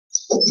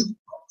Good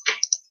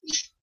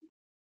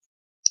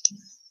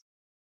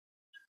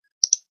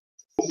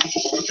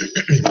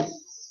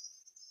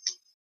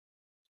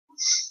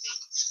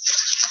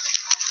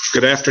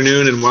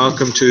afternoon and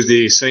welcome to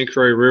the St.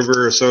 Croix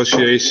River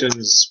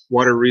Association's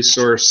Water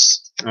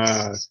Resource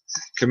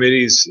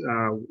Committee's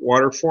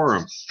Water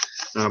Forum.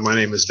 My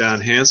name is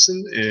Don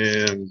Hansen,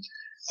 and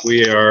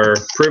we are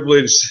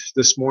privileged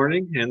this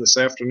morning and this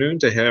afternoon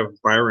to have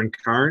Byron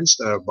Karns,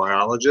 a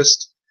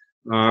biologist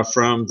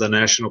from the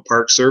National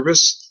Park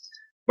Service.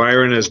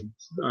 Byron has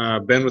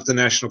been with the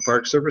National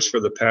Park Service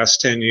for the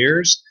past 10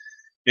 years,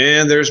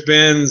 and there's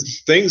been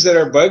things that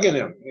are bugging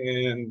him,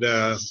 and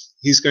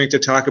he's going to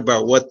talk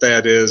about what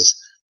that is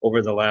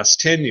over the last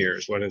 10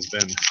 years, what has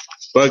been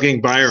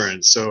bugging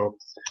Byron. So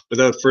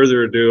without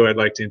further ado, I'd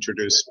like to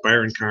introduce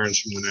Byron Karns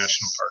from the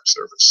National Park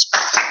Service.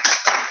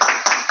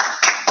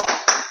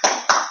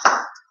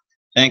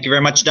 Thank you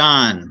very much,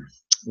 Don.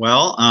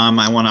 Well,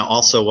 I want to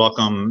also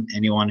welcome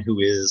anyone who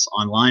is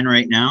online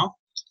right now.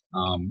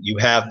 You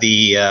have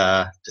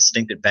the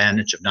distinct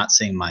advantage of not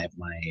seeing my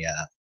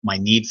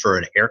need for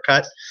an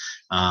haircut.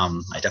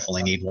 I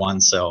definitely need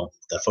one, so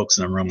the folks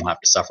in the room will have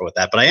to suffer with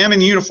that. But I am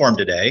in uniform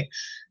today,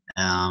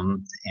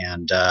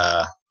 and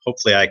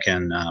hopefully I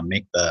can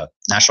make the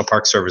National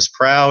Park Service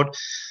proud.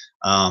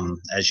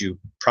 As you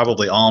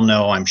probably all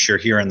know, I'm sure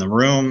here in the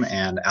room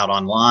and out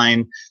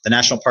online, the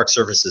National Park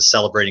Service is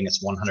celebrating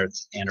its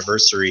 100th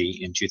anniversary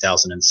in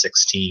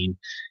 2016.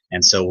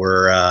 And so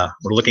we're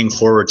looking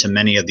forward to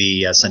many of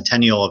the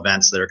centennial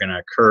events that are going to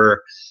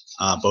occur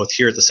both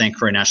here at the St.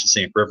 Croix National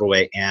Scenic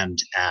Riverway and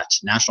at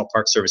National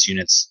Park Service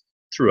units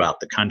throughout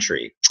the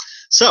country.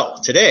 So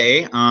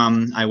today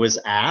I was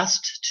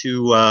asked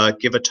to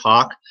give a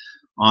talk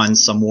on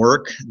some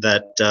work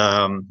that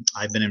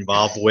I've been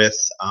involved with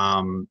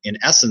in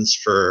essence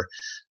for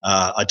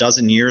a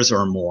dozen years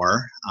or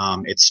more.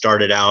 It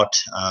started out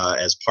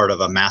as part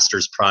of a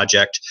master's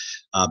project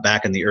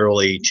back in the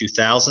early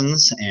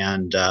 2000s,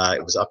 and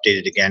it was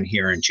updated again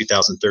here in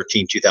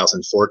 2013,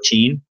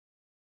 2014.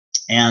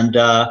 And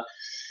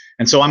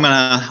so I'm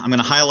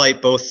gonna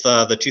highlight both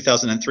the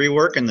 2003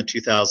 work and the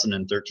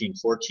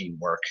 2013-14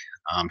 work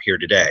here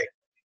today.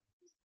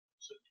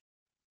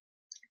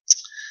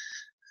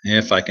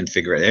 If I can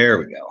figure it, there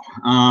we go.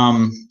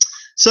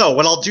 So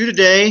what I'll do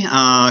today,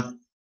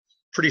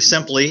 pretty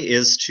simply,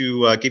 is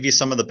to give you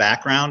some of the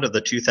background of the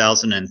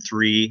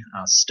 2003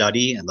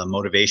 study and the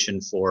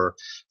motivation for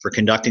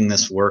conducting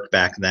this work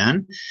back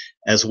then,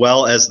 as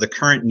well as the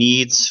current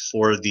needs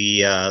for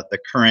the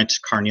current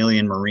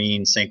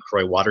Carnelian-Marine-St.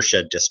 Croix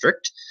Watershed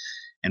District,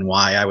 and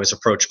why I was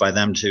approached by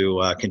them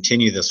to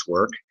continue this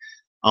work.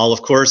 I'll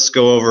of course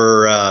go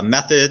over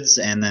methods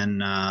and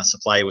then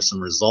supply you with some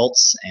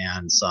results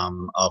and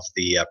some of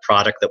the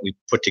product that we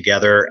put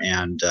together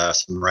and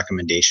some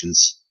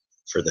recommendations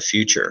for the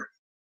future.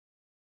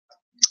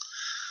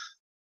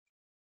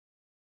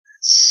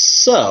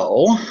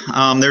 So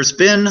there's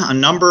been a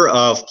number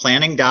of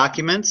planning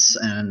documents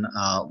and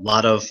a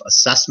lot of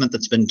assessment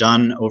that's been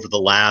done over the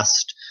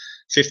last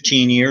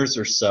 15 years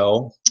or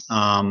so.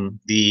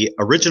 The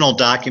original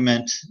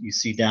document you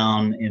see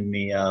down in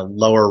the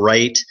lower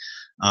right,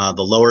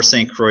 the Lower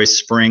St. Croix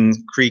Spring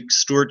Creek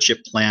Stewardship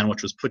Plan,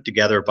 which was put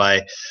together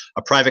by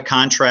a private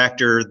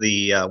contractor,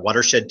 the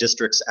watershed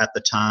districts at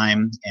the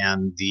time,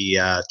 and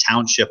the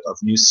township of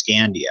New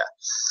Scandia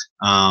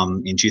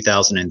in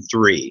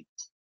 2003.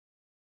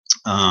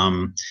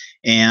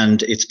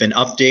 And it's been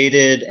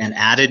updated and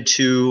added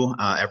to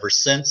ever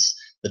since.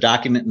 The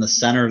document in the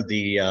center,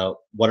 the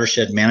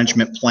watershed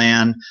management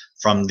plan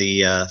from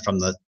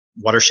the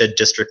watershed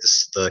district,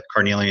 the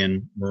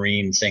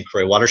Carnelian-Marine-St.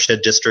 Croix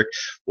Watershed District,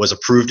 was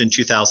approved in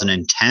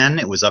 2010.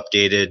 It was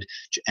updated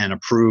and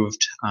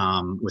approved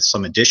with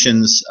some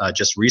additions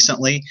just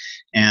recently,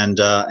 and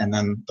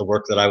then the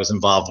work that I was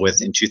involved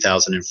with in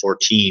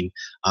 2014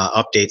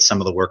 updates some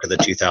of the work of the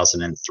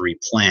 2003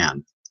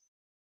 plan.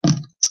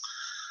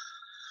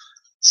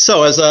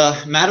 So as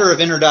a matter of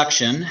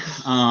introduction,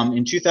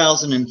 in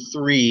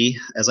 2003,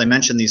 as I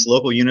mentioned, these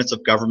local units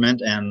of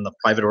government and the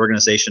private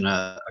organization,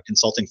 a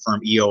consulting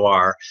firm,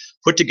 EOR,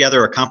 put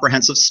together a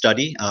comprehensive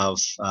study of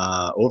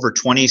over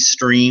 20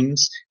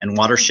 streams and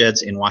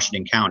watersheds in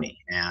Washington County.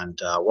 And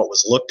what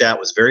was looked at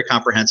was very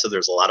comprehensive.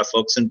 There's a lot of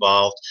folks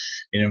involved.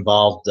 It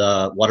involved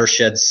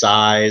watershed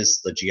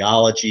size, the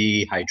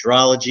geology,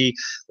 hydrology,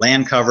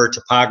 land cover,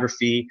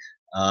 topography,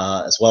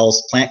 as well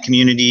as plant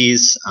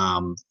communities,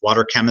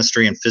 water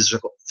chemistry and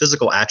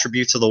physical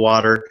attributes of the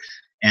water,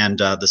 and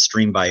the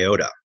stream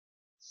biota.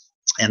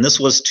 And this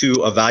was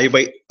to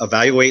evaluate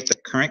the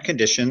current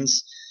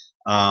conditions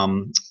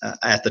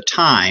at the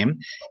time.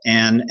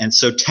 And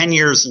so 10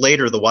 years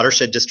later, the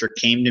Watershed District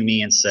came to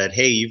me and said,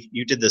 hey,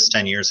 you did this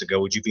 10 years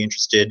ago. Would you be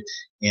interested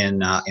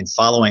in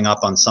following up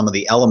on some of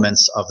the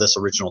elements of this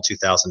original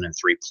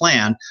 2003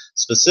 plan,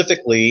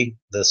 specifically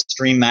the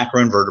stream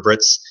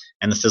macroinvertebrates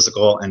and the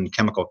physical and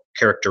chemical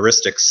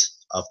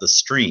characteristics of the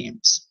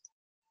streams?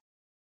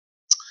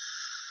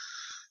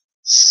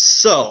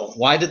 So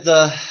why was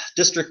the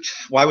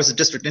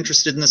district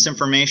interested in this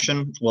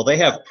information? Well, they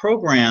have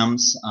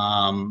programs,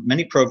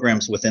 many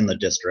programs within the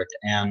district,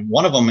 and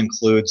one of them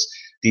includes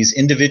these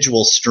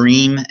individual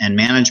stream and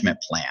management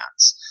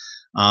plans.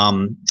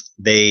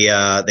 They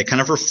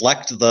kind of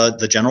reflect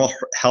the general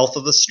health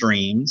of the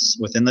streams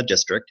within the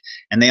district,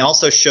 and they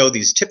also show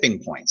these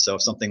tipping points. So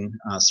if something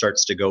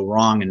starts to go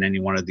wrong in any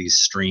one of these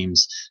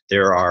streams,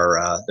 there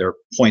are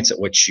points at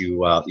which you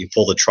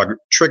pull the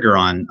trigger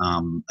on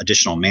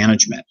additional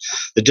management.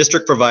 The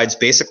district provides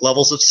basic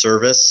levels of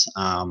service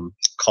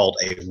called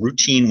a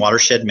routine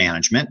watershed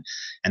management,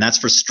 and that's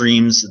for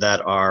streams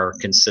that are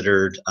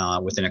considered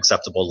within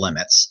acceptable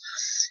limits.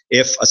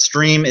 If a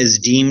stream is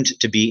deemed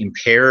to be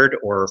impaired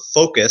or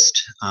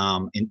focused,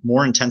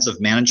 more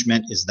intensive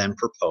management is then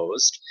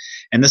proposed.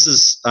 And this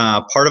is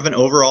part of an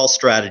overall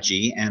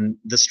strategy, and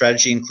this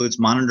strategy includes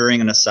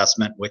monitoring and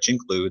assessment, which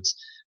includes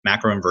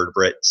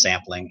macroinvertebrate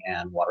sampling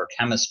and water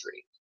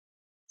chemistry.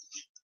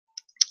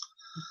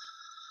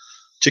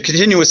 To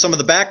continue with some of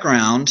the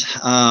background,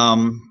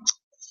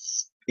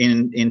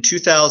 in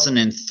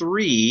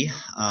 2003,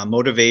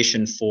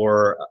 motivation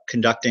for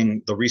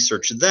conducting the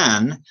research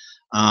then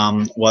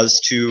was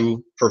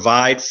to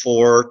provide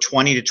for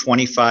 20 to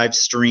 25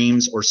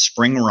 streams or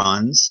spring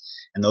runs,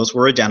 and those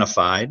were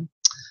identified.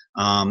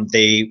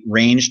 They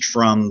ranged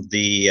from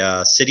the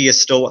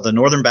the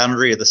northern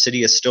boundary of the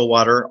city of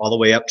Stillwater all the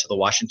way up to the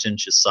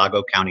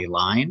Washington-Chisago County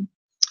line.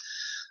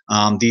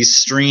 These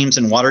streams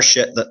and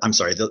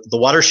the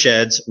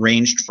watersheds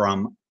ranged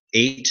from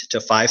 8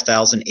 to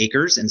 5,000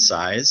 acres in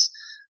size.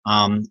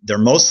 They're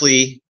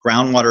mostly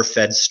groundwater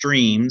fed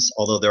streams,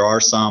 although there are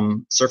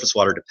some surface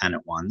water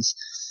dependent ones.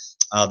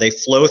 They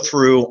flow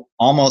through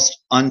almost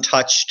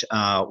untouched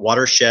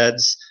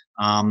watersheds,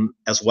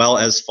 as well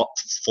as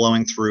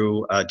flowing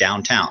through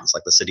downtowns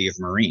like the city of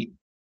Marine.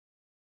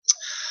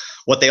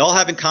 What they all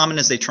have in common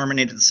is they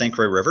terminate at the St.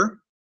 Croix River.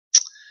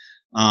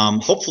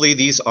 Hopefully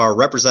these are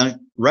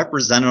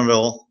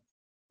representative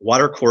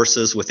water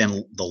courses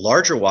within the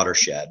larger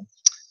watershed,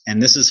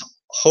 and this is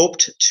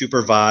hoped to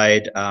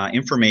provide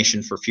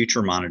information for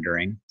future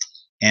monitoring.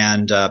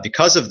 And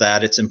because of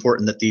that, it's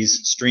important that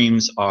these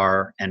streams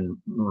are and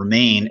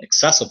remain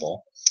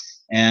accessible,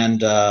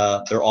 and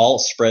they're all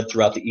spread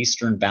throughout the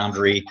eastern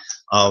boundary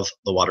of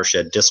the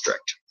watershed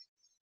district.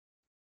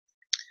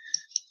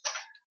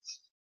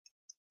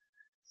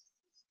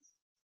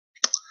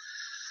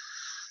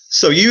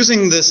 So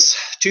using this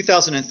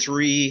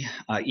 2003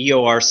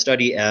 EOR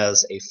study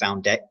as a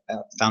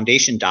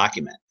foundation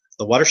document,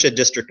 the Watershed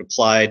District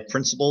applied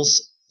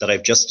principles that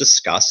I've just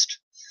discussed,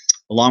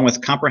 along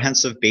with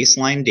comprehensive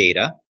baseline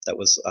data that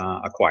was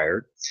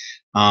acquired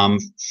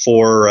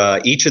for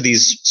each of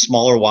these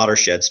smaller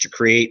watersheds to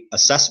create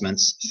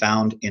assessments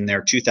found in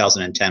their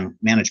 2010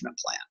 management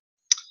plan.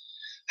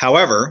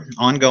 However,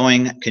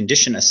 ongoing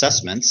condition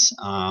assessments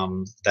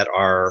that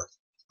are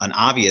an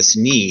obvious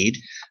need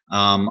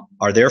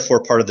are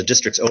therefore part of the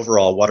district's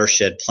overall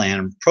watershed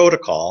plan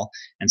protocol,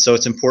 and so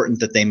it's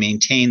important that they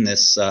maintain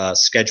this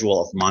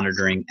schedule of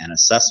monitoring and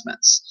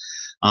assessments.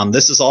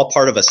 This is all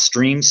part of a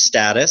stream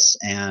status,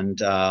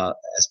 and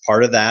as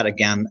part of that,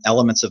 again,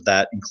 elements of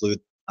that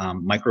include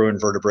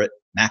macroinvertebrate,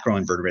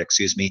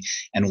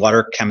 and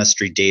water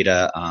chemistry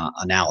data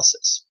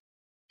analysis.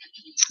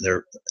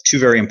 They're two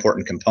very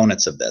important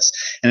components of this.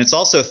 And it's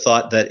also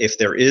thought that if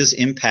there is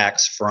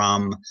impacts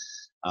from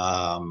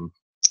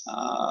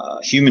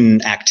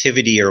human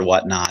activity or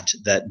whatnot,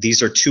 that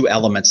these are two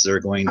elements that are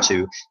going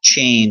to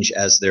change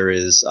as there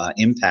is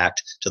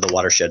impact to the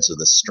watersheds of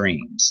the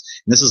streams.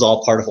 And this is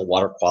all part of a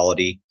water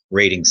quality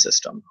rating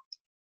system.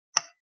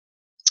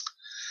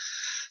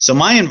 So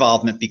my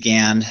involvement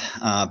began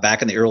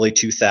back in the early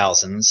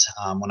 2000s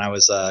when I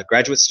was a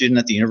graduate student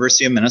at the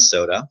University of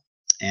Minnesota.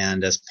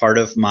 And as part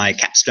of my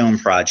capstone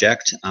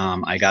project,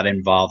 I got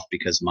involved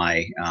because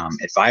my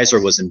advisor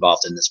was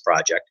involved in this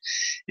project.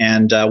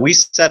 And we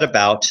set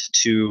about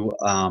to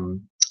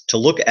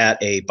look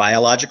at a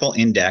biological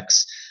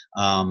index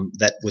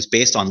that was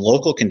based on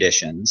local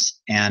conditions,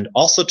 and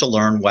also to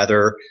learn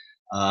whether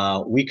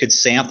we could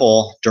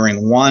sample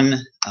during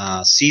one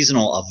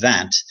seasonal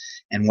event,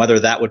 and whether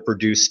that would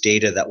produce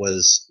data that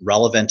was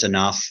relevant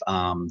enough,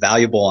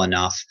 valuable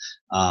enough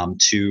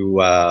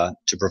to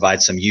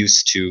provide some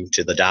use to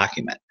the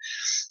document.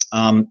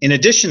 In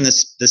addition,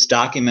 this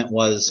document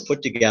was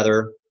put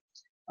together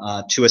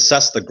to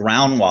assess the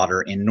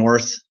groundwater in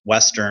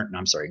northeastern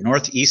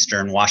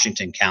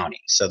Washington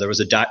County. So there was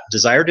a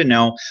desire to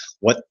know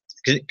what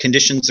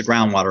conditions the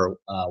groundwater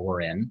were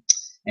in.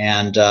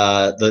 And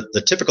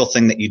the typical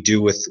thing that you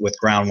do with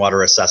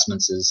groundwater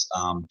assessments is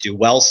do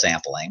well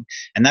sampling,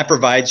 and that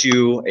provides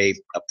you a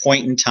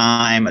point in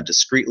time, a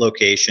discrete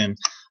location.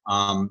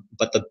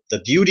 But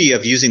the beauty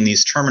of using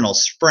these terminal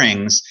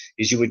springs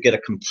is you would get a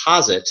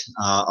composite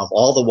of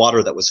all the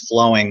water that was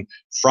flowing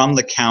from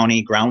the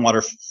county,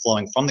 groundwater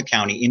flowing from the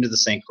county into the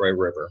St. Croix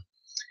River.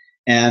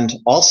 And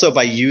also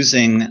by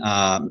using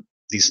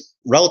these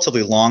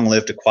relatively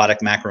long-lived aquatic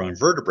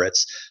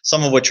macroinvertebrates,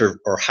 some of which are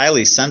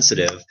highly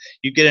sensitive,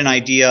 you get an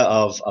idea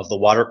of the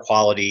water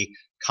quality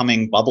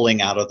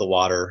bubbling out of the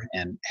water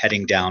and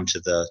heading down to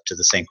the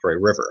St. Croix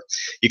River.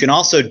 You can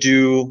also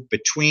do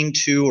between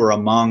two or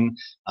among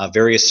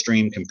various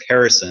stream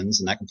comparisons,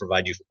 and that can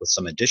provide you with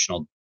some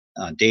additional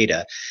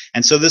data.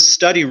 And so this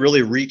study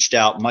really reached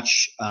out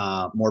much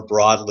more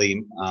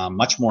broadly,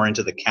 much more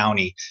into the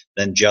county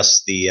than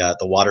just the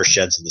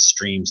watersheds and the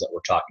streams that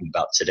we're talking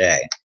about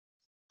today.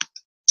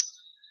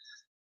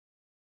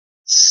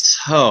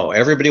 So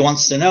everybody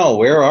wants to know,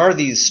 where are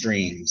these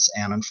streams?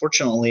 And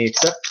unfortunately,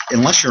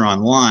 unless you're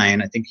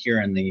online, I think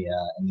here in the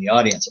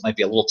audience, it might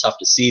be a little tough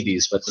to see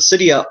these. But the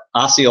city of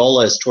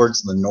Osceola is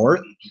towards the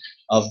north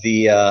of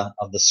the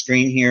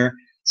screen here.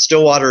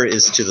 Stillwater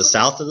is to the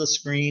south of the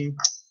screen.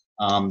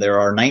 There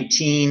are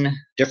 19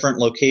 different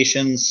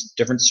locations,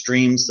 different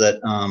streams that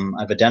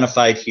I've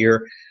identified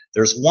here.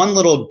 There's one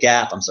little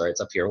gap. I'm sorry,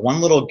 it's up here. One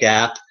little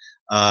gap.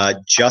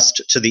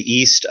 Just to the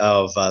east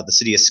of the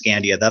city of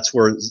Scandia. That's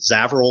where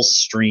Zavrel's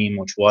stream,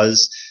 which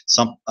was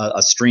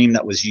a stream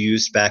that was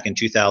used back in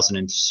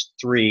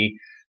 2003.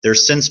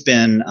 There's since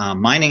been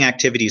mining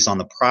activities on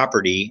the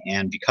property,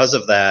 and because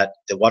of that,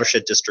 the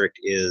Watershed District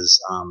is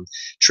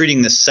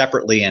treating this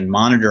separately and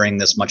monitoring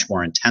this much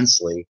more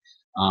intensely.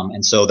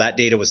 And so that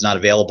data was not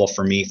available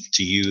for me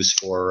to use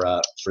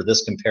for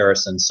this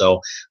comparison,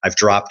 so I've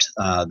dropped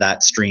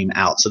that stream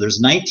out. So there's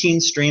 19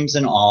 streams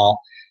in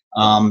all.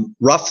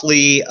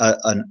 Roughly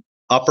an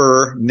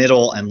upper,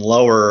 middle, and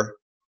lower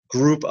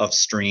group of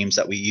streams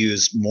that we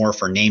use more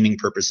for naming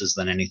purposes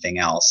than anything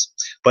else.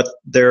 But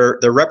they're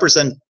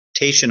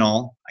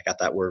representational, I got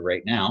that word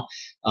right now,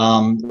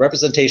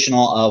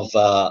 representational of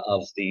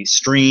the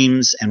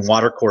streams and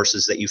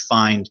watercourses that you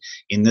find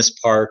in this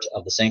part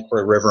of the St.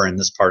 Croix River and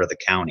this part of the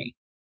county.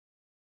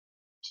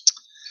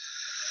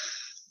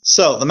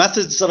 So the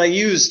methods that I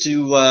used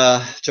to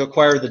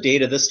acquire the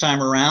data this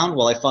time around,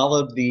 well, I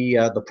followed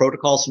the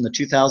protocols from the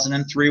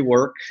 2003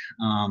 work.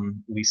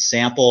 We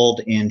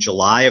sampled in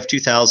July of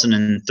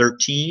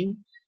 2013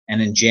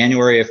 and in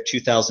January of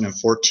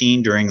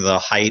 2014 during the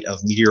height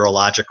of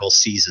meteorological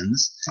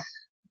seasons,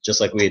 just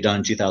like we had done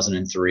in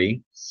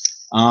 2003.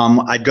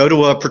 I'd go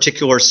to a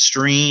particular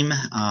stream,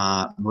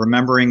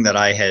 remembering that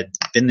I had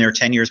been there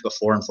 10 years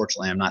before.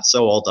 Unfortunately, I'm not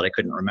so old that I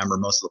couldn't remember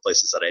most of the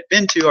places that I'd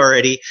been to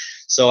already.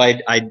 So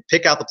I'd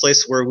pick out the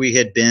place where we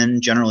had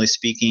been, generally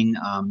speaking,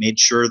 made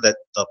sure that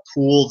the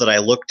pool that I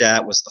looked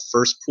at was the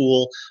first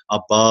pool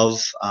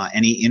above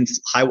any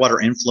high water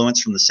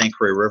influence from the St.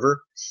 Croix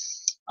River.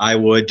 I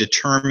would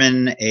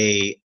determine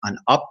an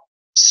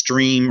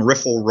upstream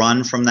riffle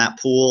run from that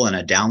pool and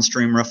a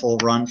downstream riffle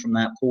run from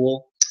that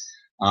pool.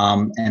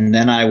 And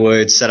then I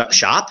would set up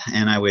shop,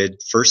 and I would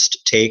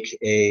first take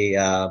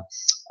a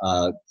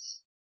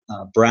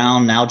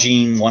brown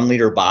Nalgene 1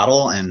 liter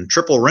bottle and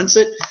triple rinse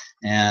it,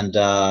 and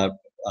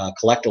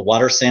collect a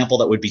water sample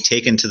that would be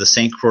taken to the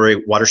St. Croix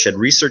Watershed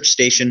Research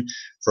Station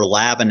for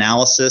lab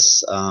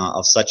analysis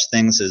of such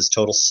things as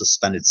total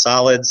suspended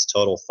solids,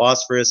 total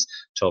phosphorus,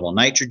 total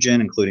nitrogen,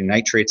 including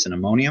nitrates and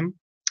ammonium.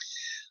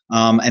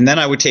 And then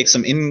I would take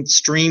some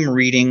in-stream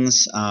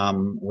readings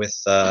with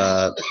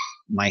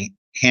my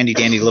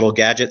handy-dandy little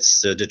gadgets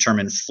to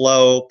determine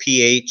flow,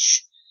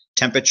 pH,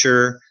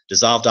 temperature,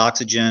 dissolved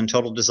oxygen,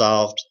 total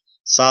dissolved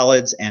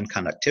solids, and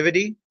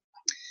conductivity.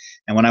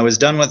 And when I was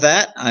done with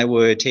that, I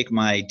would take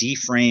my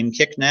D-frame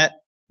kick net,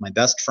 my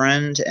best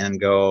friend,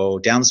 and go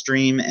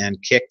downstream and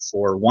kick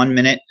for 1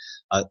 minute,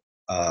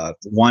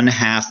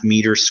 1/2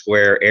 meter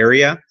square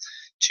area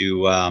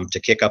to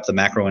kick up the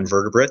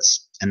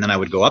macroinvertebrates. And then I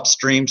would go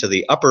upstream to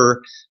the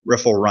upper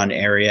riffle run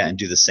area and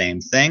do the same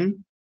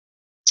thing.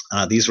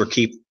 These were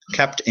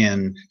kept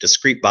in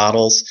discrete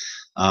bottles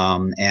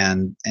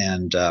and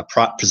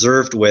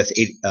preserved with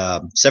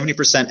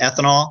 70%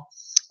 ethanol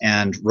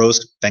and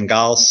rose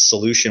Bengal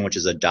solution, which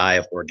is a dye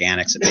of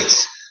organics. It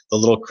makes the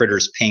little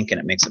critters pink, and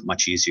it makes it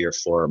much easier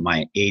for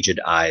my aged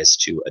eyes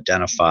to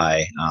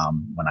identify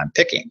when I'm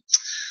picking.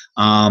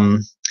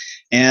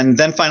 And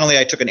then finally,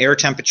 I took an air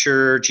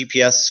temperature,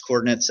 GPS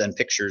coordinates, and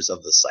pictures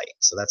of the site.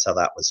 So that's how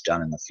that was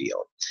done in the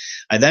field.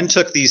 I then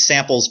took these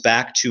samples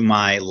back to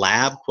my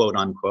lab, quote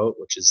unquote,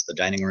 which is the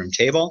dining room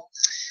table.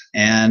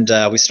 And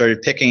we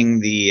started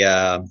picking the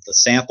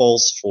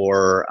samples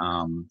for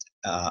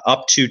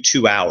up to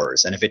 2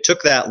 hours. And if it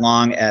took that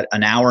long, at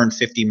 1 hour and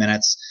 50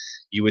 minutes,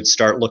 you would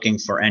start looking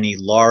for any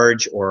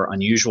large or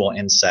unusual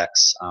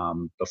insects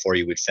before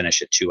you would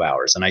finish at 2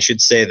 hours. And I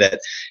should say that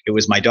it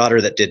was my daughter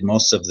that did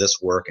most of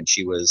this work, and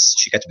she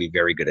got to be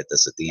very good at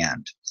this at the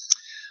end.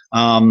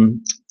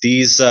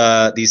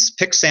 These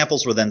picked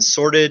samples were then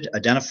sorted,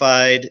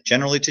 identified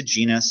generally to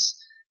genus,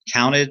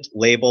 counted,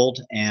 labeled,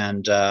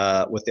 and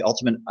with the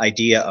ultimate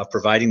idea of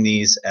providing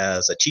these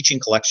as a teaching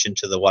collection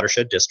to the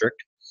Watershed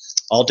District.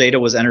 All data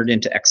was entered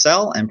into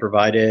Excel and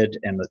provided,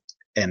 and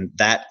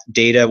that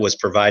data was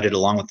provided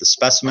along with the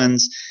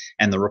specimens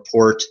and the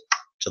report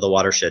to the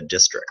Watershed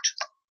District.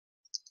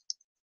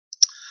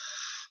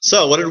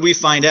 So what did we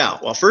find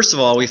out? Well, first of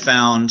all, we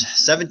found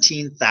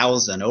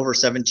over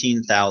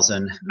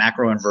 17,000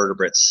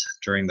 macroinvertebrates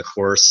during the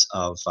course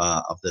of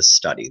this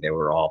study. They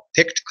were all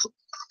picked,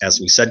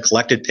 as we said,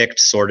 collected, picked,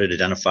 sorted,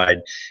 identified,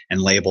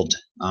 and labeled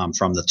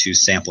from the 2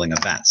 sampling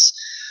events.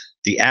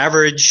 The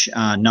average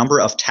number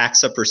of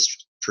taxa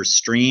per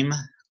stream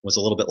was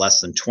a little bit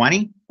less than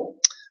 20.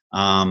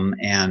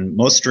 And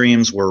most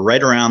streams were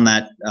right around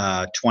that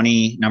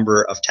 20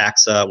 number of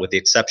taxa, with the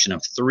exception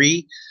of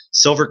 3.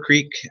 Silver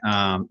Creek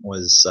had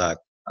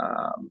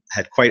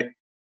quite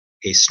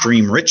a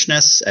stream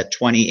richness at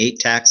 28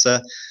 taxa,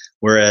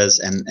 whereas,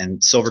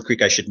 and Silver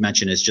Creek, I should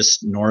mention, is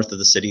just north of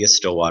the city of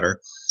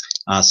Stillwater.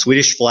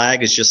 Swedish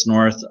Flag is just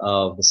north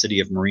of the city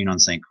of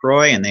Marine-St.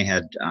 Croix, and they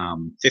had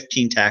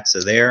 15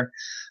 taxa there.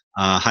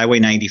 Highway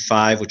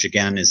 95, which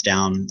again is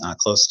down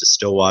close to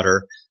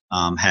Stillwater,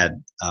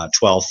 had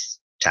 12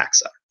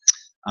 taxa.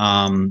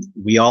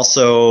 We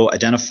also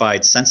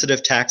identified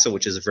sensitive taxa,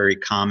 which is a very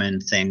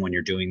common thing when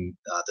you're doing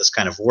this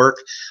kind of work.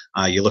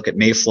 You look at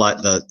mayfly,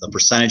 the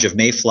percentage of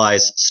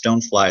mayflies,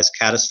 stoneflies,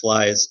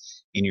 caddisflies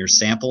in your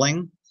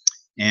sampling,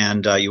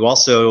 and you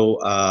also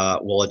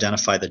will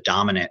identify the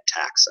dominant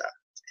taxa,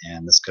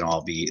 and this can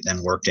all be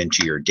then worked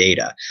into your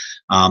data.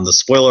 The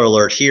spoiler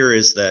alert here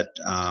is that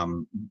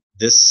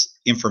this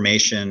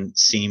information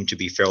seemed to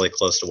be fairly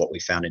close to what we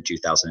found in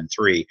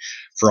 2003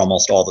 for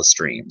almost all the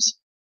streams.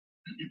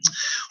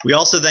 We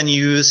also then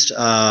used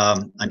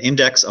an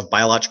index of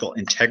biological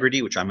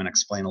integrity, which I'm going to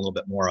explain a little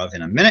bit more of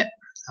in a minute.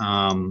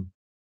 And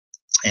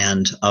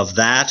of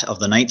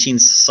the 19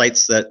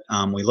 sites that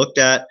we looked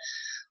at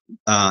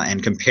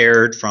and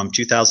compared from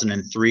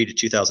 2003 to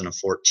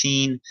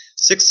 2014,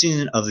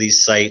 16 of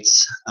these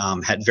sites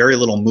had very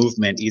little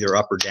movement, either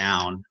up or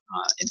down.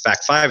 In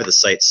fact, 5 of the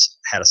sites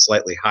had a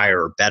slightly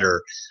higher or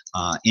better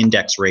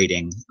index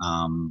rating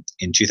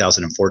in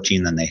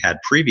 2014 than they had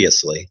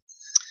previously.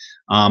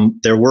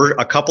 There were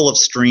a couple of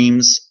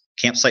streams,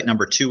 campsite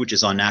number 2, which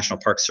is on National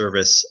Park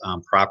Service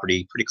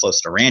property, pretty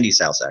close to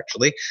Randy's house,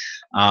 actually.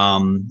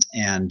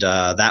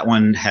 That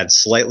one had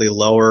slightly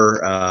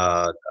lower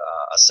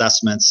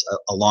assessments,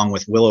 along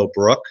with Willow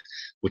Brook,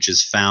 which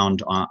is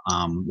found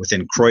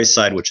within Croix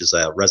side, which is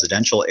a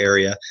residential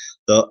area.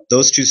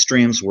 Those 2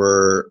 streams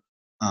were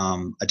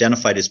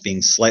identified as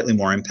being slightly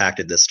more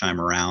impacted this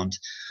time around.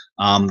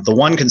 The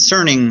one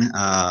concerning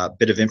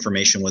bit of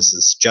information was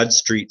this Judd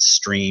Street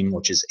stream,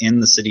 which is in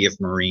the city of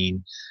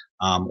Marine,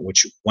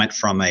 which went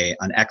from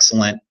an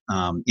excellent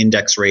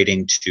index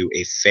rating to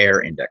a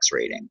fair index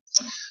rating.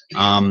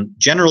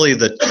 Generally,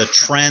 the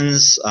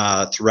trends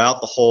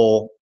throughout the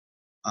whole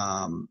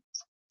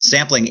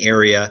sampling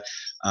area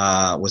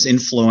was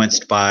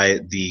influenced by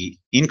the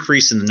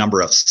increase in the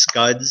number of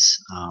scuds,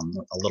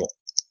 a little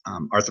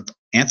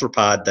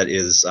arthropod that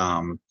is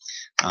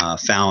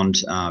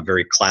found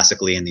very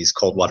classically in these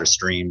cold water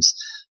streams.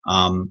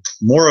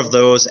 More of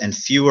those and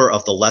fewer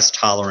of the less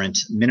tolerant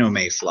minnow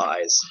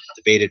mayflies,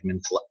 the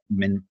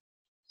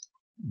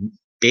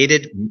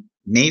baited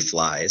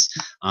mayflies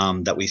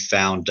that we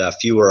found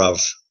fewer of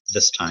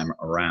this time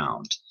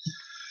around.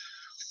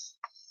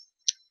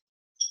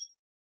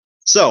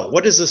 So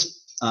what is this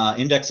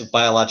index of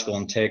biological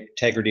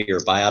integrity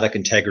or biotic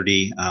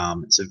integrity?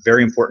 It's a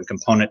very important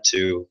component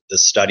to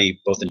this study,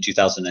 both in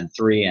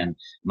 2003 and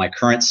my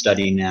current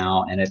study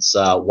now, and it's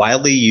a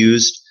widely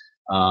used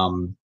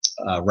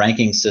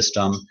ranking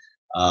system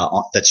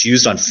that's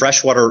used on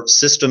freshwater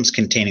systems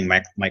containing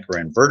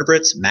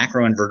macroinvertebrates,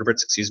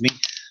 excuse me.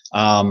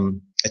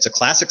 It's a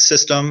classic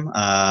system.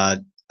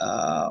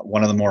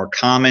 One of the more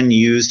common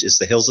used is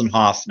the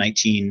Hilsenhoff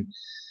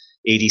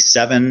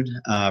 1987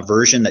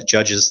 version that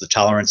judges the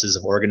tolerances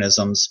of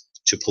organisms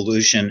to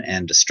pollution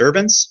and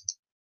disturbance.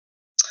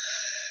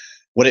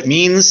 What it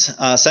means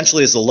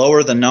essentially is the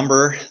lower the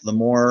number, the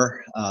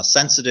more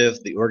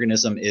sensitive the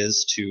organism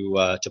is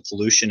to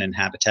pollution and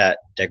habitat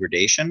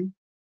degradation.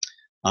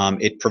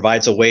 It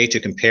provides a way to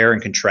compare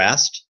and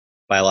contrast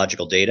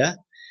biological data.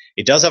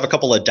 It does have a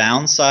couple of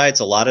downsides.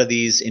 A lot of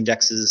these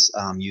indexes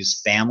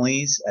use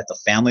families at the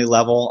family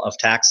level of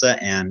taxa,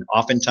 and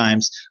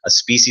oftentimes a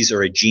species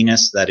or a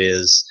genus that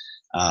is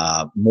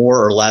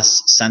more or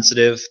less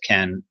sensitive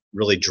can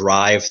really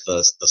drive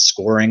the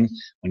scoring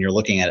when you're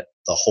looking at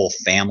the whole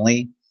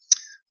family.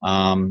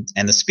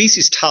 And the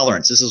species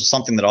tolerance, this is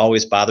something that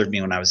always bothered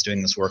me when I was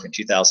doing this work in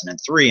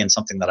 2003, and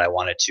something that I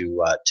wanted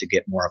to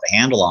get more of a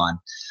handle on.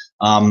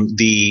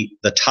 The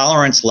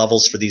tolerance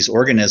levels for these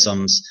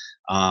organisms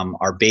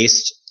are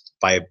based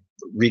by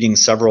reading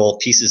several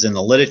pieces in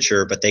the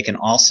literature, but they can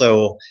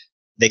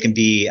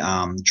be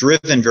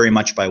driven very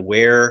much by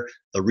where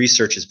the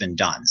research has been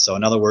done. So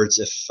in other words,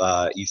 if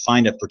you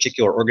find a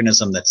particular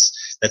organism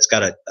that's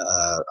got a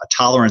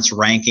tolerance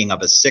ranking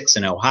of a 6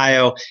 in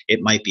Ohio,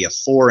 it might be a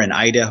 4 in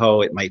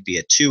Idaho, it might be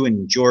a 2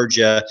 in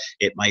Georgia,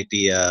 it might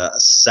be a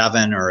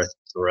 7 or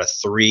a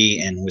 3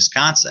 in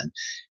Wisconsin.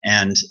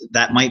 And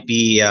that might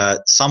be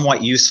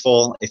somewhat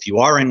useful if you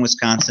are in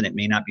Wisconsin. It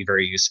may not be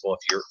very useful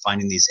if you're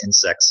finding these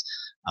insects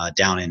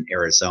down in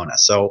Arizona.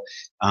 So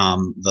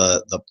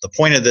the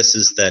point of this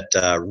is that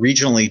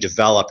regionally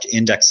developed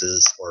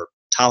indexes or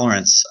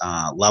tolerance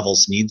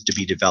levels need to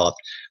be developed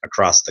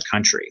across the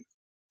country.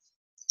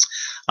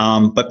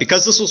 But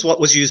because this was what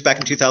was used back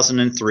in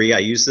 2003, I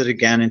used it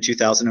again in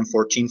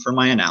 2014 for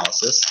my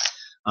analysis.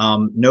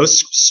 No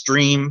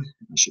stream,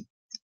 I should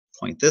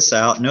point this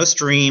out, no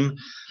stream,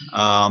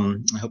 I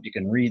hope you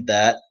can read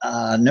that,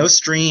 no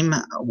stream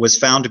was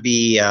found to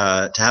be,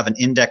 to have an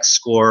index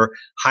score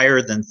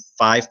higher than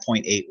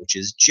 5.8, which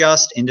is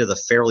just into the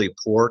fairly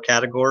poor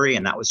category,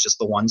 and that was just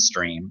the one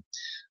stream.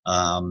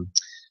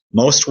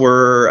 Most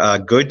were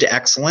good to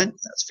excellent.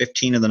 That's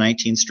 15 of the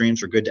 19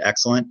 streams were good to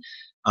excellent,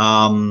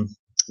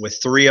 with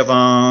 3 of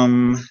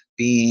them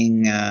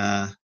being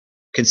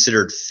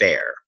considered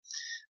fair.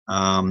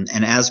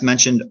 And as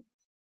mentioned,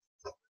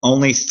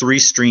 only 3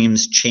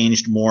 streams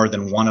changed more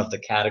than one of the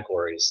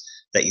categories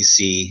that you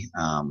see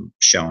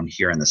shown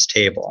here in this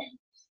table.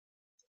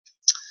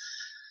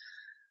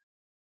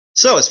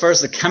 So as far as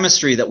the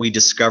chemistry that we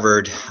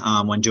discovered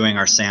when doing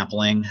our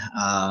sampling,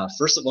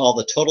 first of all,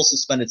 the total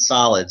suspended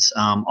solids,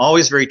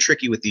 always very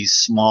tricky with these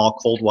small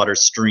cold water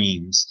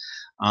streams.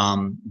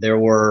 There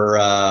were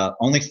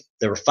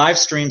 5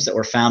 streams that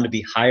were found to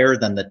be higher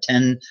than the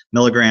 10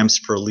 milligrams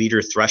per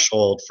liter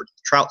threshold for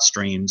trout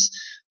streams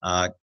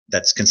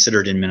that's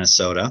considered in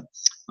Minnesota.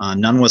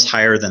 None was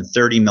higher than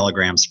 30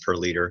 milligrams per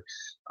liter.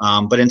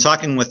 But in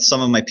talking with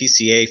some of my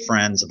PCA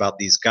friends about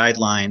these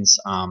guidelines,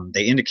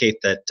 they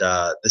indicate that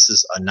this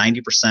is a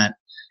 90%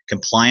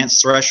 compliance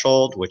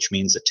threshold, which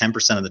means that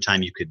 10% of the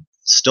time you could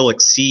still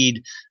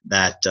exceed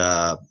that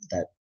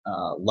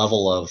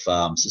level of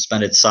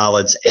suspended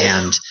solids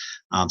and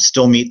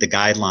still meet the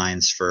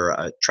guidelines for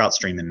a trout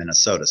stream in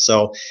Minnesota.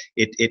 So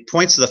it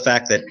points to the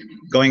fact that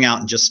going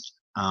out and just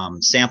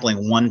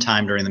sampling one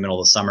time during the middle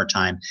of the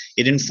summertime,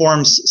 it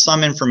informs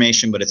some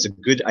information, but it's a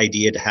good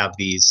idea to have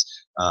these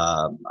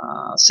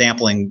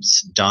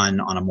samplings done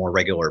on a more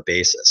regular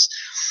basis.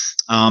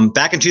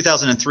 Back in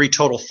 2003,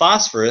 total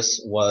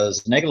phosphorus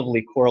was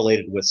negatively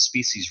correlated with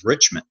species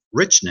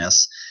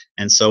richness,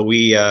 and so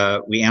we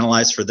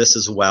analyzed for this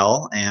as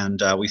well,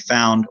 and we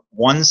found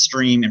one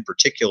stream in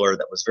particular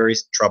that was very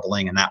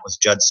troubling, and that was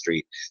Judd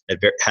Street, that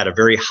had a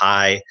very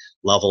high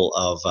level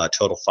of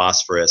total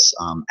phosphorus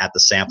at the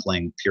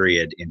sampling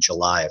period in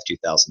July of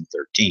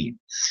 2013.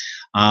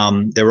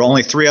 There were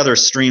only 3 other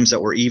streams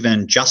that were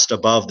even just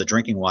above the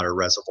drinking water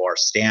reservoir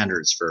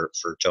standards for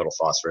total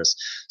phosphorus.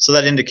 So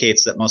that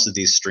indicates that most of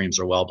these streams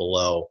are well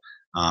below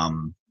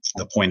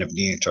the point of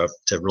needing to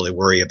really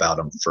worry about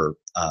them for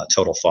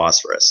total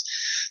phosphorus.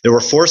 There were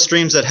 4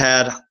 streams that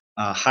had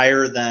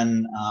higher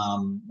than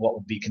what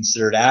would be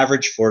considered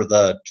average for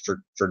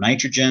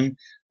nitrogen.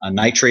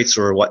 Nitrates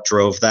were what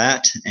drove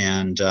that,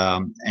 and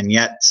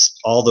yet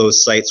all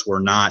those sites were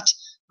not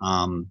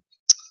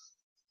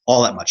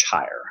all that much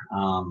higher.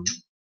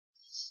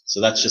 So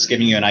that's just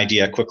giving you an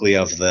idea quickly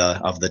of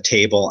the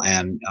table,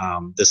 and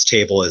this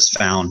table is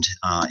found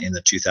in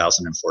the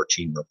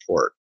 2014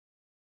 report.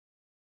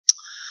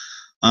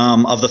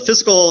 Of the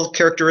physical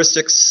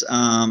characteristics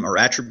or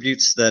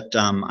attributes that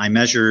I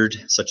measured,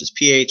 such as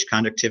pH,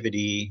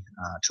 conductivity,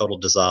 total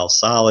dissolved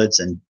solids,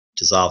 and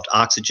dissolved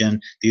oxygen,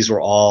 these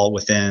were all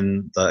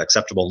within the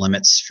acceptable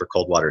limits for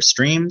cold water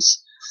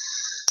streams.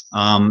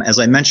 As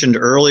I mentioned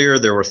earlier,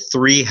 there were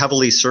 3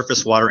 heavily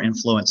surface water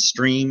influenced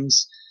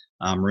streams: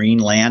 Marine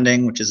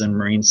Landing, which is in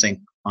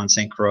on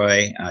St.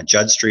 Croix,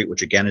 Judd Street,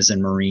 which again is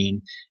in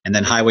Marine, and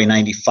then Highway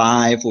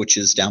 95, which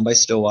is down by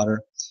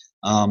Stillwater.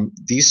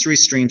 These 3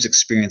 streams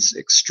experienced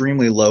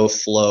extremely low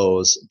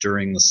flows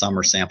during the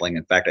summer sampling.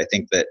 In fact, I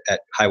think that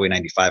at Highway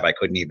 95, I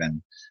couldn't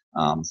even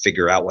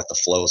figure out what the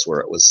flows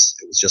were. It was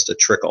just a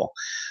trickle.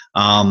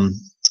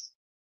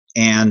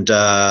 And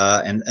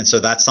so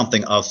that's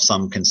something of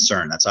some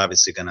concern. That's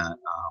obviously going to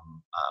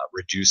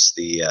reduce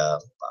the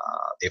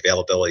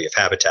availability of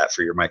habitat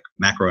for your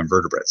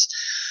macroinvertebrates.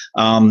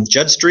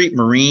 Judd Street,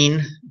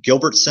 Marine,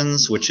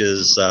 Gilbertson's, which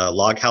is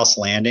Log House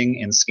Landing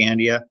in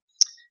Scandia,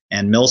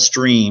 and Mill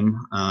Stream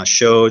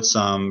showed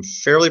some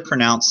fairly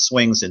pronounced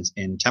swings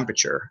in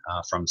temperature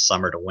from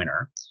summer to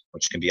winter,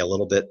 which can be a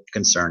little bit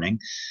concerning.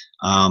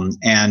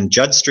 And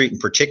Judd Street in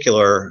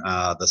particular,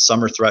 the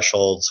summer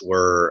thresholds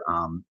were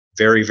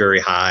very, very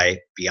high,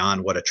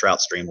 beyond what a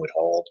trout stream would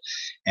hold.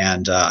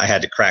 And I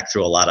had to crack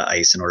through a lot of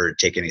ice in order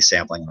to take any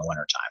sampling in the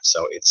wintertime.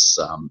 So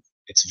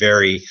it's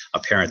very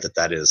apparent that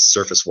that is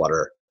surface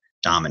water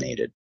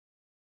dominated.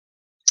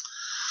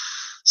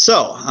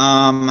 So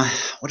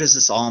what does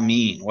this all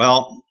mean?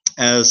 Well,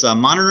 as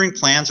monitoring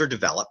plans are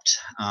developed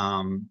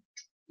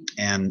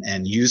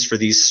and used for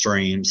these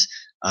streams,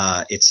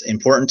 it's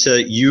important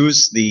to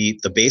use the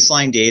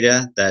baseline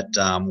data that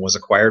was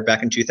acquired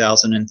back in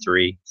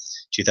 2003,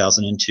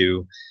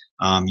 2002,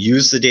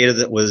 use the data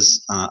that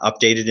was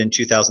updated in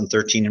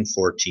 2013 and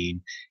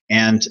 14,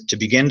 and to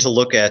begin to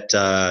look at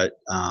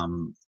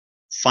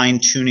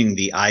fine-tuning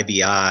the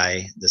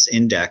IBI, this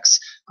index,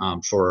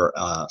 for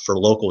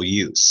local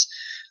use.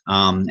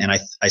 And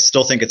I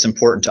still think it's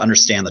important to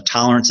understand the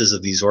tolerances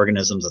of these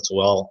organisms. That's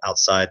well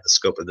outside the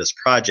scope of this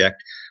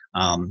project.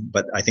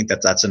 But I think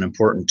that that's an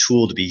important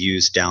tool to be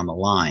used down the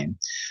line.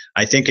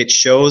 I think it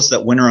shows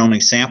that winter-only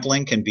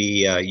sampling can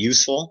be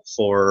useful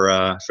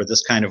for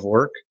this kind of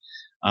work.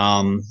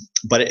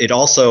 But it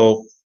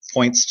also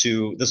points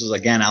to, this was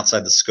again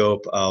outside the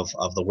scope of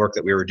the work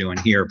that we were doing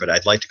here, but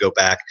I'd like to go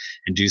back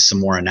and do some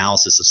more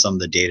analysis of some of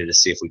the data to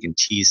see if we can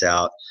tease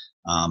out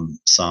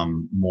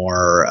some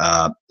more,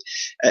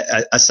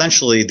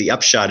 essentially the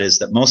upshot is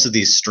that most of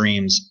these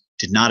streams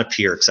did not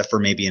appear, except for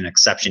maybe an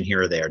exception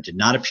here or there, did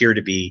not appear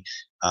to be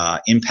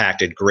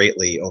impacted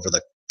greatly over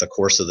the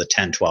course of the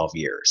 10-12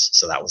 years.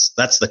 So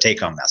that's the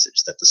take-home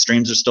message, that the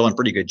streams are still in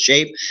pretty good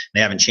shape.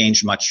 They haven't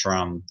changed much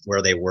from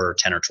where they were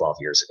 10 or 12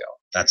 years ago.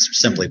 That's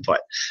simply put.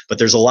 But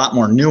there's a lot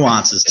more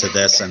nuances to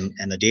this, and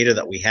the data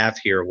that we have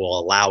here will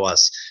allow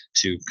us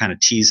to kind of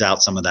tease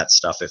out some of that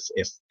stuff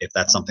if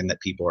that's something that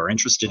people are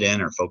interested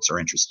in or folks are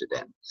interested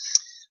in.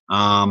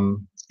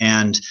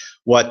 And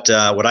what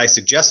I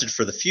suggested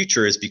for the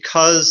future is,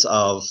 because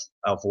of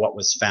what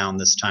was found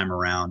this time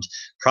around,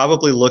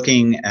 probably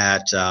looking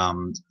at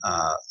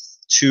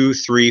 2,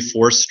 3,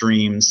 4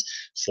 streams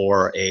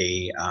for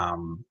a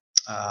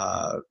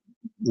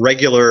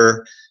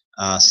regular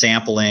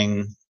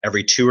sampling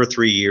every 2 or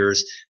 3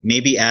 years,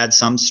 maybe add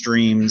some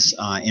streams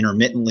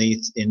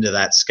intermittently into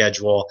that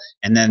schedule,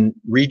 and then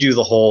redo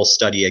the whole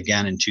study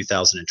again in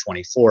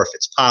 2024 if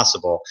it's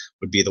possible,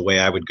 would be the way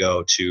I would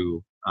go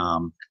to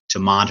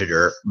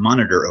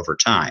monitor over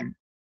time.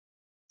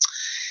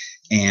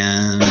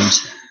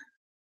 And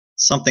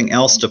something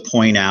else to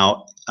point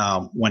out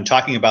when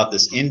talking about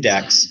this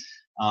index,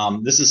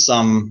 this is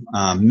some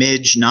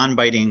midge,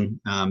 non-biting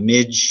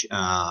midge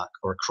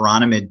or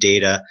chironomid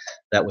data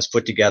that was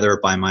put together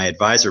by my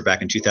advisor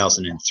back in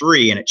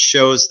 2003, and it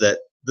shows that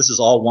this is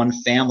all one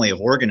family of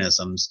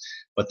organisms,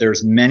 but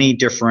there's many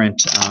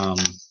different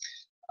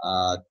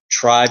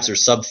tribes or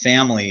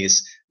subfamilies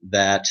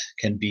that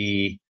can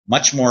be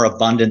much more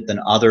abundant than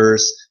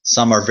others.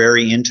 Some are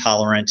very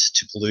intolerant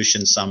to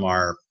pollution, some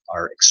are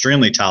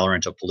extremely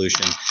tolerant of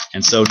pollution,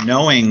 and so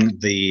knowing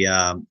the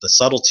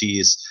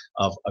subtleties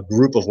of a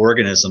group of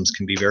organisms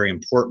can be very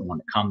important when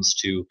it comes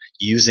to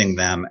using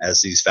them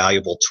as these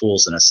valuable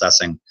tools in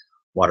assessing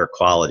water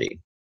quality.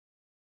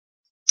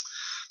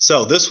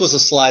 So this was a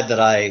slide that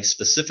I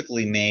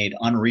specifically made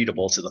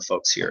unreadable to the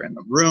folks here in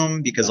the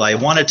room, because I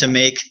wanted to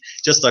make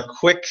just a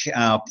quick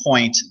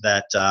point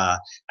that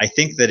I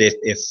think that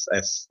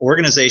if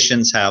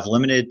organizations have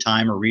limited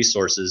time or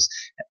resources,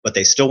 but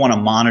they still want to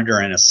monitor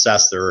and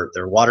assess their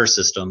water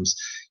systems,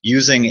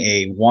 using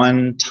a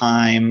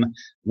one-time,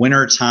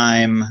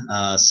 wintertime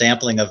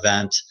sampling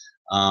event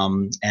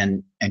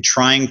and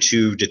trying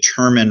to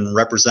determine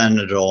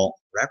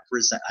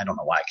I don't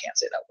know why I can't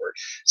say that word,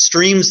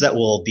 streams that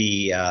will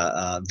be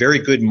very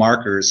good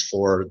markers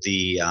for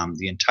the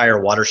entire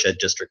watershed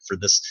district for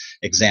this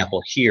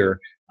example here,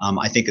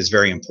 I think is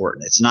very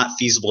important. It's not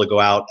feasible to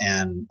go out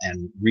and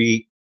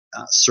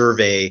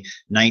survey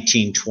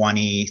 19,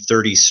 20,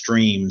 30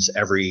 streams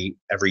every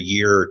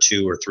year or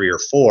 2 or 3 or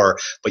 4,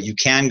 but you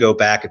can go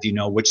back if you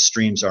know which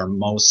streams are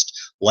most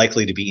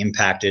likely to be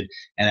impacted.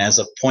 And as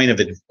a point of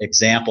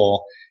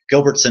example,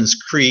 Gilbertson's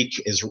Creek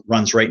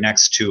runs right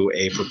next to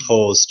a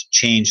proposed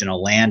change in a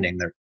landing.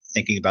 They're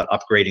thinking about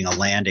upgrading a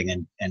landing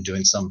and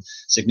doing some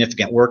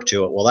significant work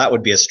to it. Well, that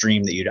would be a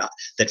stream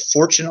that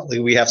fortunately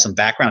we have some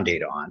background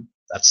data on.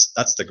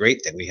 That's the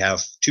great thing. We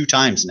have 2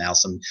 times now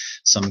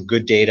some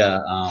good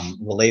data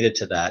related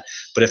to that.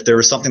 But if there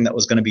was something that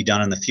was going to be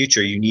done in the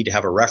future, you need to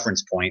have a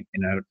reference point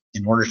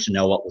in order to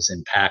know what was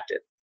impacted.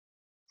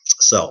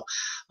 So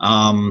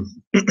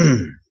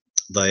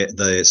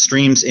the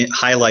streams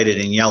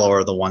highlighted in yellow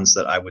are the ones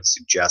that I would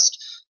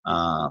suggest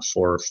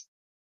for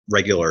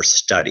regular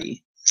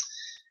study.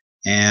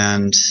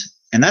 And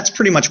that's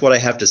pretty much what I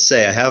have to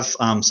say. I have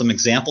some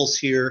examples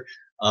here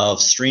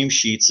of stream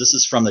sheets. This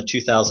is from the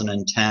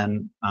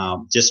 2010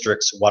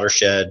 district's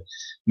watershed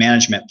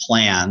management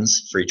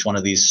plans for each one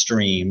of these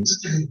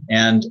streams,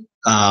 and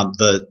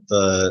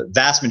the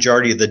vast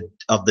majority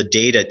of the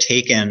data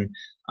taken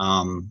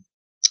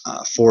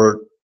for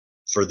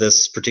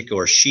this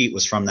particular sheet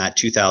was from that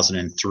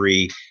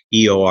 2003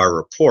 EOR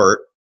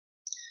report.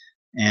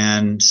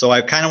 And so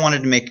I kind of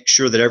wanted to make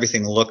sure that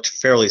everything looked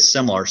fairly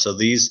similar. So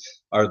these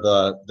are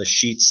the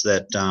sheets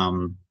that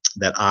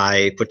that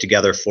I put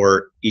together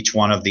for each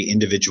one of the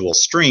individual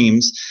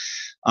streams.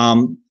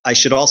 I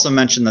should also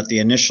mention that the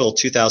initial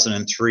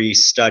 2003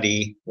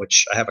 study,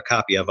 which I have a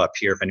copy of up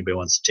here if anybody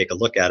wants to take a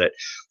look at it,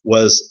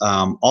 was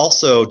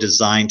also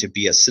designed to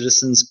be a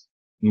citizens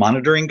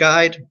monitoring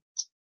guide.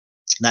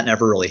 That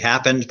never really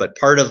happened, but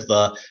part of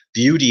the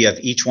beauty of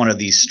each one of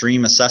these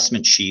stream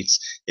assessment sheets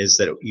is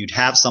that you'd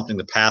have something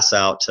to pass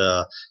out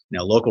to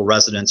local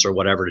residents or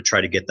whatever, to try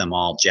to get them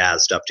all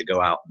jazzed up to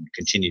go out and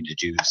continue to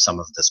do some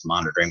of this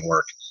monitoring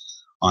work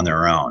on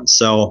their own.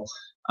 So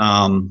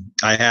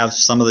I have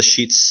some of the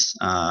sheets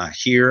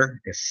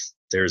here. If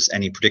there's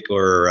any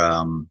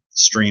particular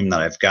stream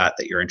that I've got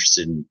that you're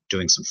interested in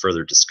doing some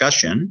further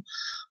discussion.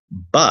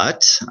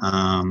 But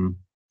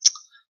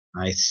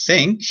I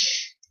think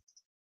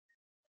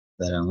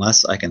that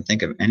unless I can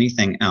think of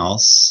anything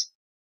else,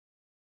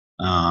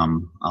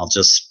 I'll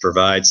just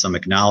provide some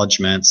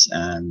acknowledgments,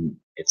 and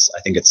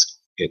I think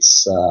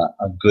it's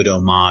a good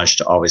homage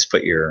to always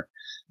put your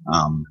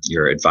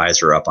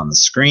advisor up on the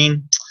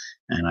screen.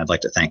 And I'd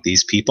like to thank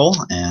these people.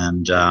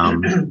 And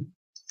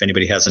if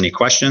anybody has any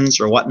questions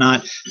or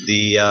whatnot,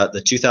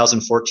 the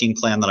 2014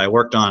 plan that I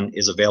worked on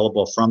is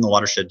available from the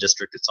Watershed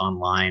District. It's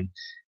online,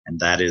 and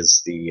that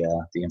is the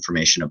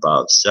information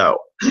above. So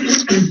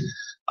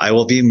I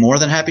will be more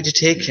than happy to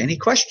take any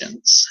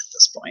questions at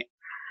this point.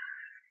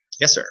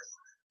 Yes, sir.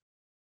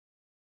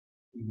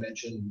 You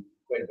mentioned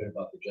quite a bit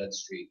about the Judd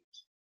Street.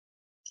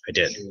 I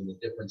did. And the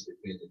difference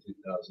between the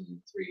 2003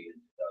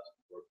 and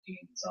 2014.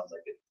 It sounds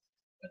like it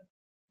went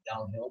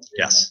downhill during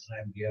yes. that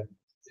time. Do you have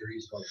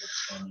theories about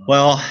what's going on?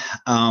 Well,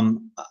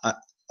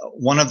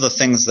 one of the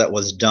things that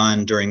was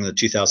done during the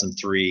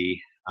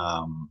 2003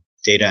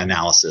 data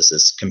analysis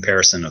is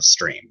comparison of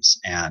streams,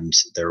 and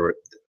there were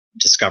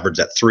discovered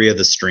that 3 of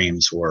the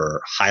streams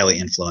were highly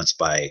influenced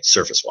by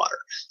surface water.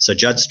 So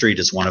Judd Street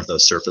is one of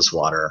those surface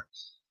water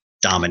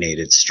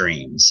dominated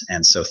streams,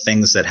 and so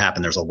things that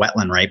happen, there's a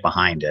wetland right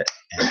behind it,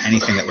 and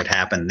anything that would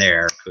happen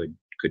there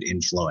could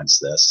influence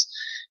this.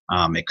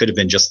 It could have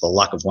been just the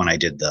luck of when I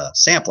did the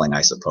sampling,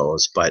 I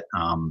suppose, but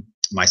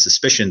my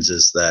suspicions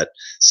is that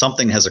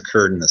something has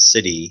occurred in the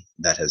city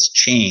that has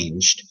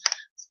changed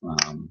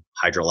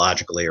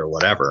hydrologically or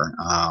whatever,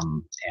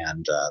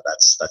 and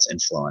that's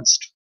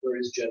influenced. Where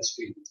is Judd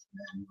Street?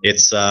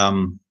 It's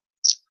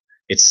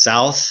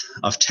south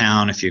of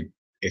town.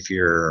 If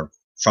you're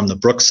from the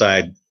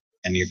Brookside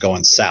and you're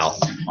going south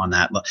on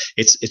that,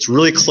 it's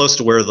really close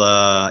to where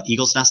the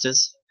Eagle's Nest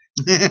is,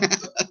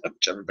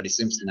 which everybody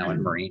seems to know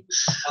in Marine.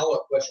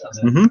 Follow-up question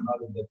on that. How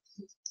did the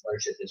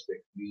Watershed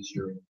District use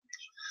your information?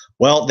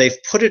 Well, they've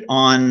put it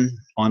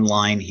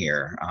online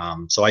here,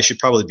 so I should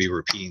probably be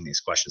repeating these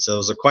questions. So there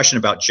was a question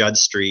about Judd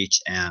Street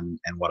and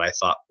what I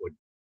thought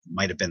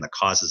might have been the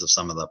causes of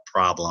some of the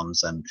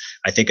problems, and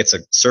I think it's a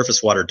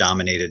surface water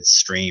dominated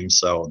stream,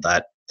 so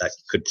that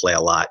could play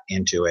a lot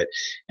into it.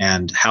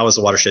 And how is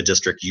the Watershed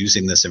District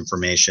using this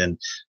information?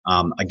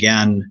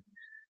 Again,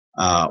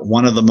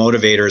 one of the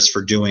motivators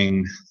for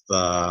doing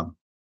the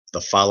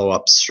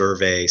follow-up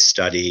survey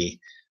study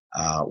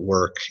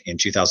work in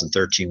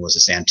 2013 was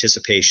this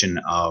anticipation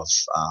of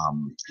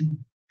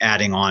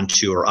adding on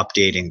to or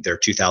updating their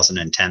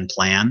 2010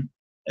 plan,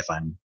 if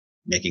I'm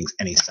making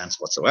any sense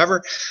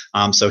whatsoever.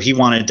 So he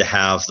wanted to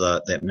have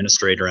the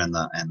administrator and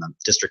the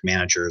district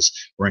managers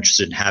were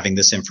interested in having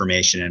this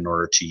information in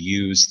order to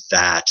use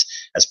that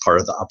as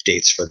part of the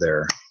updates for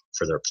their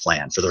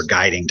plan, for their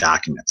guiding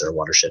document, their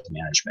watershed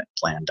management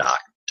plan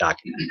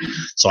document.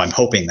 So I'm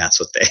hoping that's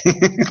what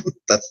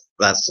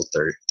that's what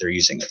they're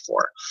using it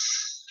for.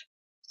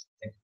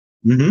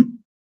 Mm-hmm.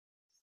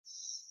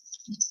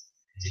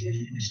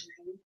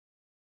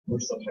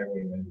 Where's the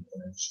highway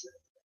 95?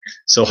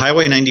 So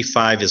Highway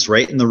 95 is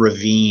right in the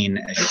ravine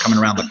as you're coming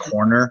around the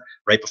corner,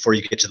 right before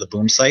you get to the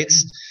boom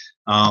sites,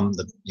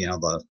 the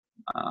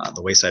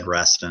Wayside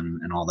Rest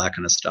and all that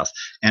kind of stuff.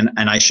 And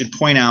I should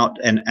point out,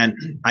 and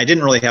I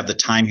didn't really have the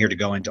time here to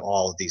go into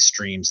all of these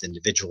streams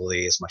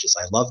individually as much as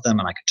I love them,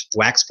 and I could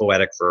wax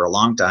poetic for a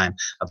long time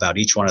about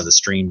each one of the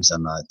streams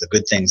and the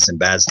good things and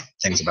bad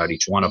things about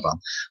each one of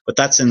them. But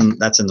that's in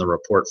the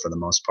report for the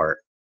most part.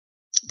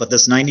 But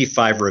this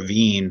 95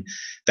 ravine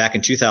back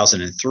in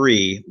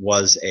 2003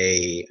 was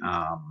an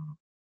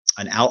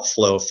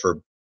outflow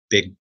for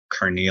big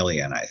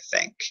carnelian, I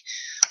think.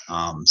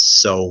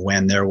 So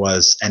when there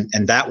was, and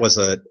that's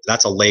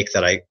a lake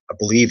that I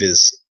believe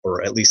is,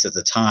 or at least at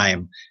the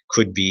time,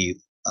 could be,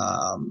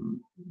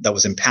 that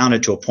was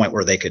impounded to a point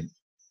where they could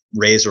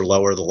raise or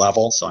lower the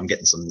level. So I'm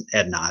getting some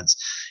head nods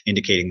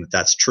indicating that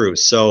that's true.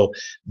 So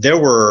there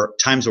were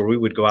times where we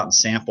would go out and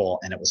sample,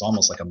 and it was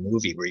almost like a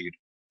movie where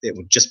it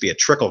would just be a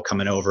trickle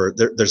coming over.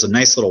 There's a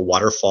nice little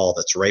waterfall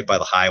that's right by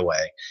the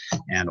highway,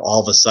 and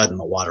all of a sudden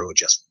the water would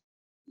just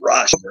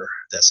rush over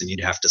this, and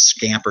you'd have to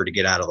scamper to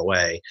get out of the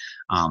way.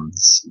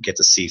 Get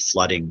to see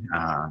flooding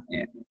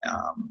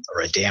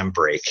or a dam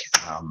break.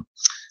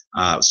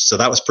 So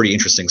that was pretty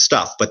interesting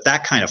stuff. But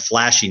that kind of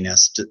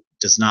flashiness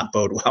does not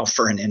bode well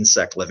for an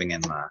insect living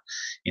in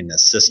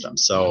this system.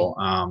 So.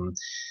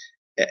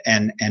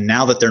 And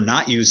now that they're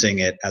not using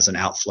it as an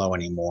outflow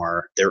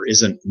anymore, there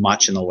isn't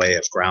much in the way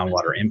of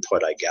groundwater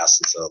input, I guess,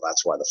 and so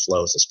that's why the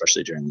flows,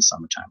 especially during the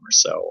summertime, are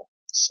so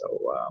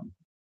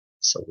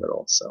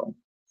little. So,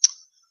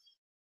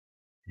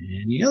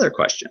 any other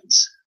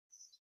questions?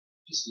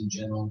 Just in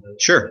general,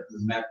 sure.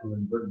 The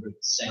macroinvertebrate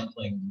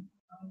sampling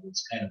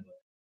was kind of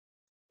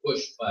a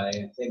push by,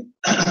 I think,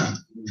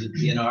 was it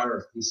DNR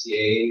or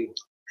PCA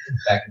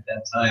back at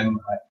that time.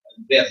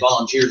 They had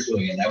volunteers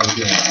doing it, and I was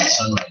doing it on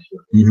sunrise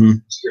work. Mm-hmm.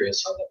 I was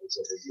curious how that was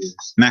ever used.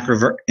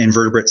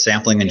 Macroinvertebrate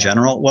sampling in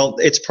general? Well,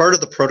 it's part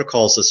of the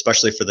protocols,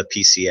 especially for the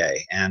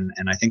PCA. And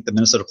I think the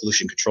Minnesota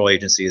Pollution Control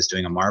Agency is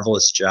doing a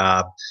marvelous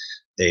job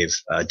They've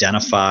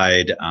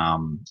identified a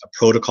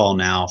protocol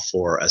now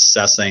for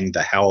assessing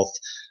the health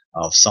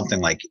of something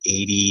like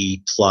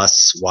 80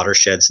 plus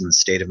watersheds in the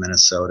state of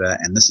Minnesota,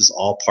 and this is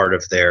all part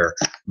of their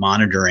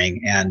monitoring.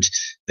 And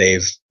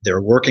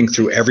they're working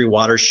through every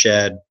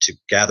watershed to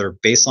gather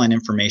baseline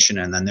information,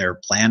 and then their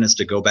plan is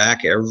to go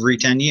back every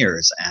 10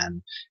 years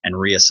and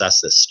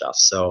reassess this stuff.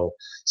 So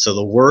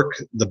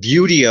the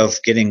beauty of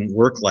getting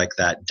work like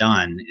that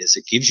done is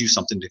it gives you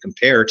something to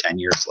compare 10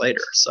 years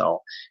later.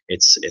 So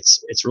it's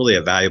really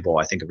a very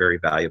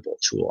valuable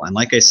tool. And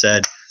like I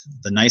said,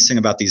 the nice thing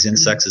about these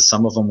insects is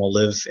some of them will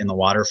live in the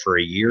water for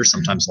a year,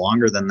 sometimes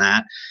longer than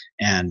that,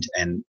 and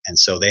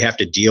so they have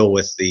to deal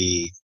with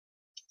the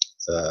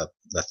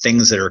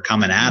things that are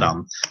coming at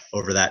them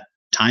over that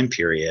time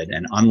period.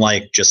 And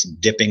unlike just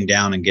dipping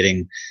down and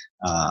getting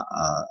a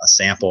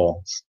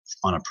sample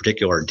on a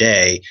particular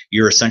day,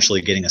 you're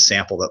essentially getting a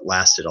sample that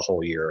lasted a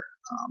whole year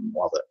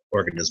while the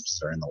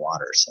organisms are in the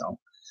water. So,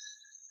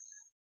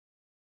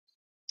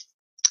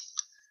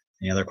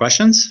 any other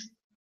questions?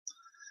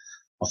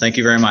 Well, thank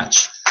you very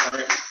much.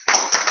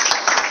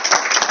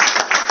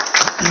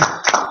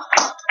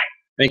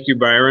 Thank you,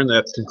 Byron.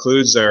 That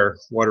concludes our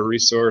Water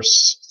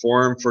Resource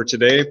Forum for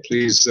today.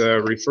 Please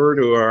refer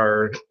to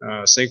our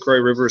St. Croix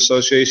River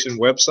Association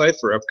website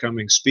for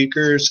upcoming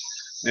speakers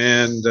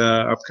and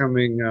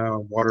upcoming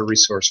water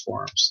resource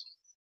forums.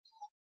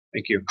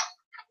 Thank you.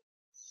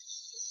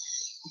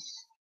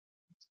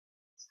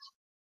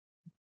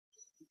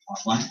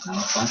 Offline? Not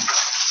offline?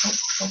 Oh,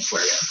 don't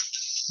swear yet.